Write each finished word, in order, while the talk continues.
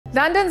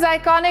London's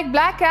iconic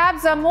black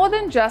cabs are more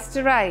than just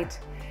a ride.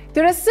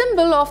 They're a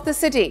symbol of the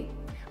city.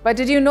 But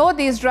did you know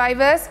these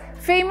drivers,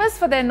 famous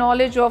for their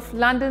knowledge of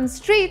London's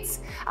streets,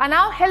 are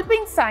now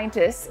helping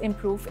scientists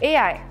improve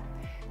AI?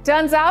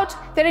 Turns out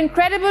their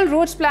incredible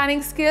route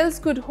planning skills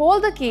could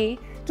hold the key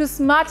to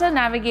smarter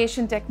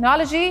navigation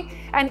technology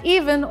and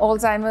even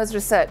Alzheimer's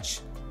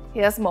research.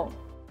 Here's more.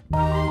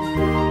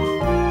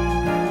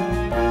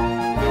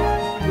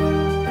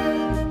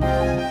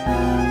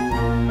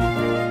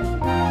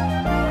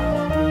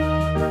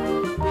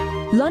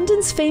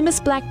 London's famous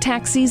black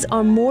taxis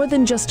are more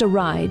than just a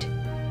ride.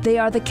 They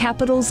are the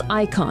capital's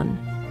icon.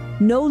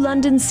 No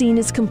London scene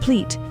is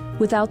complete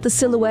without the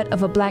silhouette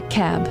of a black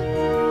cab.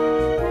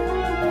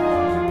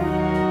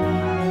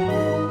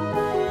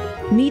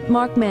 Meet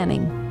Mark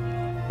Manning,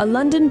 a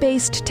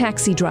London-based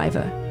taxi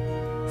driver.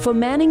 For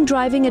Manning,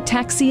 driving a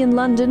taxi in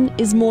London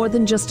is more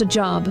than just a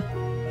job.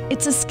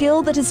 It's a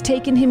skill that has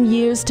taken him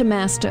years to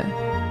master.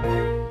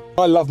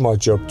 I love my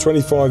job,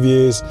 25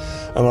 years,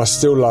 and I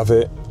still love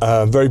it.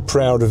 Very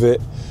proud of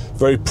it.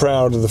 Very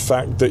proud of the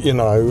fact that, you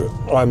know,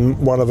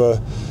 I'm one of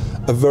a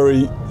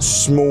very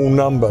small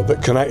number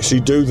that can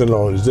actually do the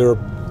knowledge. There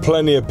are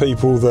plenty of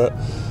people that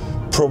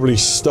probably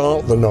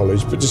start the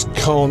knowledge but just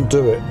can't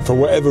do it for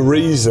whatever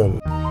reason.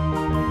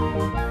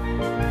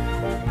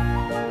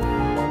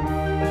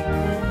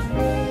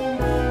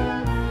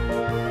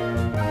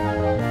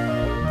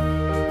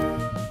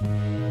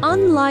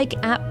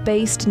 Unlike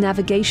app-based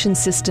navigation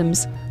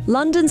systems,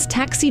 London's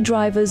taxi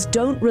drivers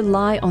don't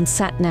rely on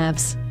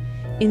sat-navs.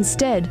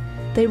 Instead,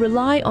 they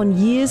rely on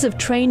years of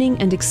training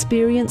and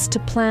experience to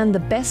plan the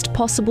best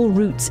possible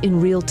routes in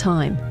real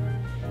time.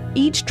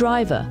 Each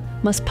driver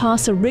must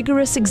pass a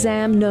rigorous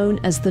exam known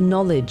as the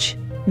knowledge,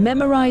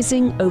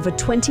 memorizing over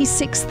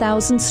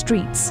 26,000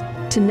 streets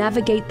to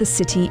navigate the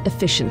city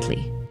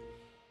efficiently.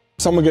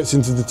 Someone gets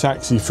into the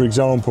taxi, for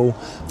example,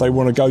 they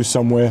want to go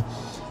somewhere,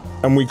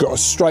 and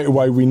straight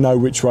away we know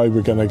which way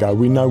we're going to go.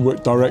 We know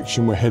what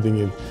direction we're heading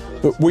in.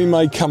 But we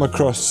may come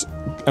across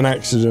an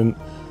accident,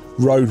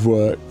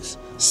 roadworks,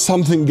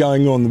 something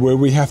going on where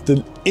we have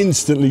to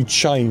instantly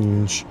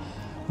change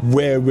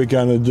where we're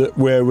going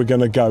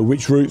to go,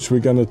 which routes we're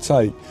going to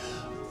take.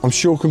 I'm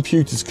sure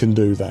computers can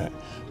do that.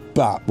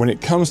 But when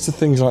it comes to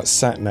things like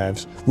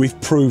sat-navs, we've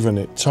proven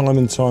it time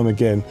and time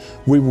again.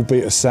 We will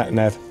beat a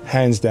sat-nav,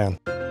 hands down.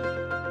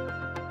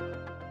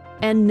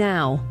 And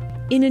now,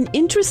 in an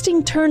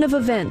interesting turn of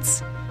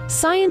events,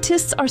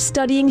 scientists are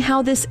studying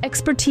how this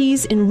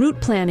expertise in route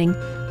planning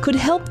could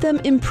help them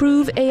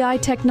improve AI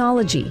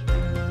technology.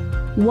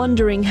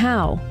 Wondering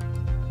how?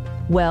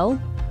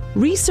 Well,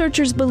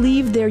 researchers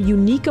believe their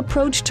unique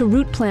approach to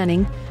route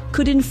planning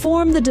could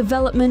inform the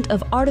development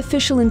of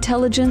artificial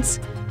intelligence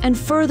and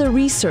further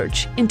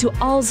research into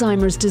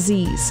Alzheimer's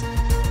disease.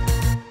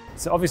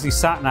 So obviously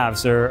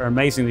sat-navs are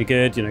amazingly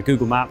good. You know,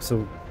 Google Maps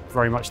will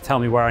very much tell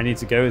me where I need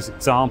to go as an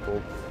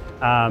example.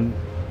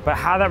 But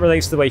how that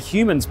relates to the way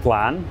humans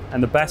plan,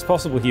 and the best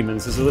possible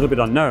humans, is a little bit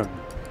unknown.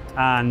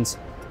 And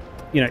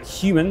you know,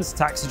 humans,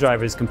 taxi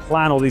drivers, can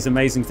plan all these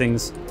amazing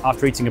things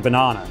after eating a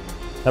banana.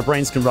 Their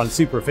brains can run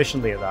super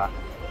efficiently at that,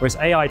 whereas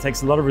AI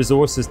takes a lot of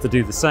resources to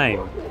do the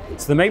same.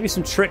 So there may be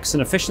some tricks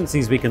and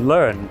efficiencies we can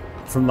learn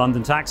from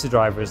London taxi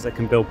drivers that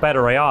can build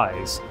better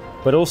AIs,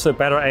 but also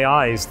better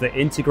AIs that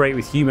integrate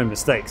with human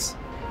mistakes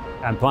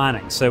and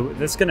planning. So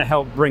that's going to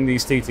help bring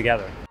these two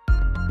together.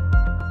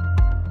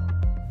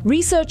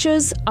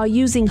 Researchers are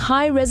using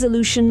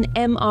high-resolution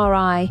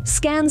MRI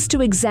scans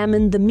to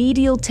examine the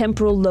medial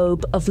temporal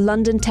lobe of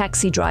London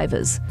taxi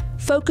drivers,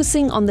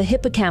 focusing on the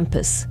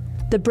hippocampus,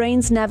 the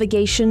brain's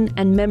navigation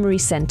and memory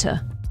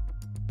center.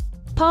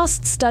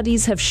 Past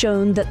studies have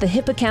shown that the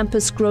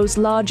hippocampus grows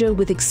larger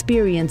with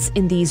experience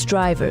in these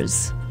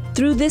drivers.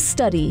 Through this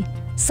study,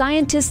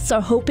 scientists are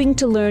hoping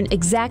to learn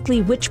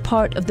exactly which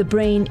part of the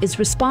brain is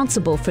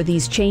responsible for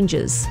these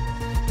changes.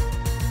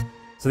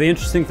 So the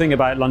interesting thing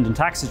about London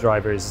taxi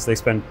drivers is they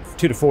spend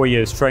 2 to 4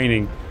 years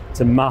training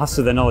to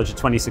master their knowledge of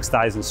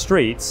 26,000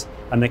 streets,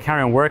 and they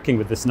carry on working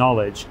with this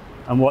knowledge.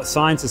 And what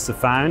scientists have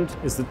found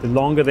is that the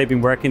longer they've been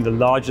working, the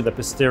larger the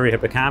posterior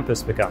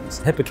hippocampus becomes.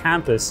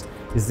 Hippocampus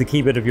is the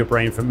key bit of your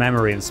brain for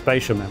memory and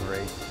spatial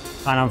memory.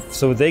 And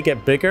so they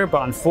get bigger,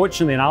 but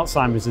unfortunately in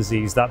Alzheimer's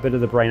disease, that bit of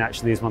the brain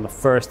actually is one of the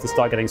first to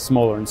start getting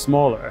smaller and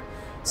smaller.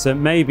 So it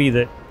may be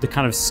that the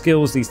kind of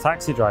skills these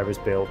taxi drivers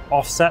build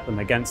offset them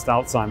against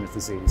Alzheimer's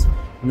disease.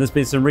 And there's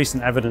been some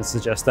recent evidence to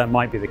suggest that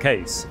might be the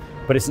case.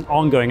 But it's an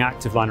ongoing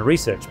active line of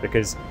research,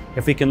 because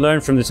if we can learn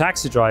from the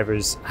taxi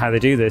drivers how they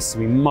do this,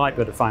 we might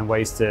be able to find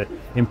ways to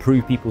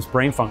improve people's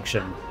brain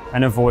function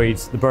and avoid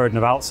the burden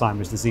of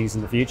Alzheimer's disease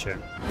in the future.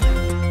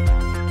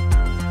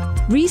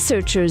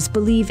 Researchers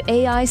believe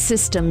AI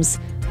systems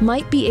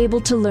might be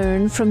able to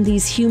learn from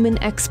these human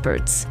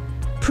experts,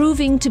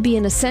 proving to be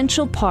an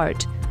essential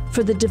part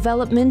for the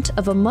development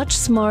of a much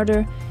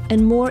smarter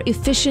and more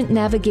efficient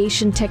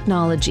navigation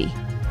technology.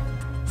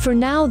 For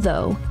now,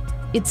 though,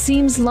 it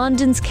seems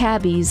London's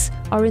cabbies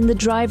are in the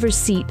driver's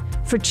seat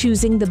for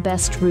choosing the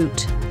best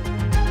route.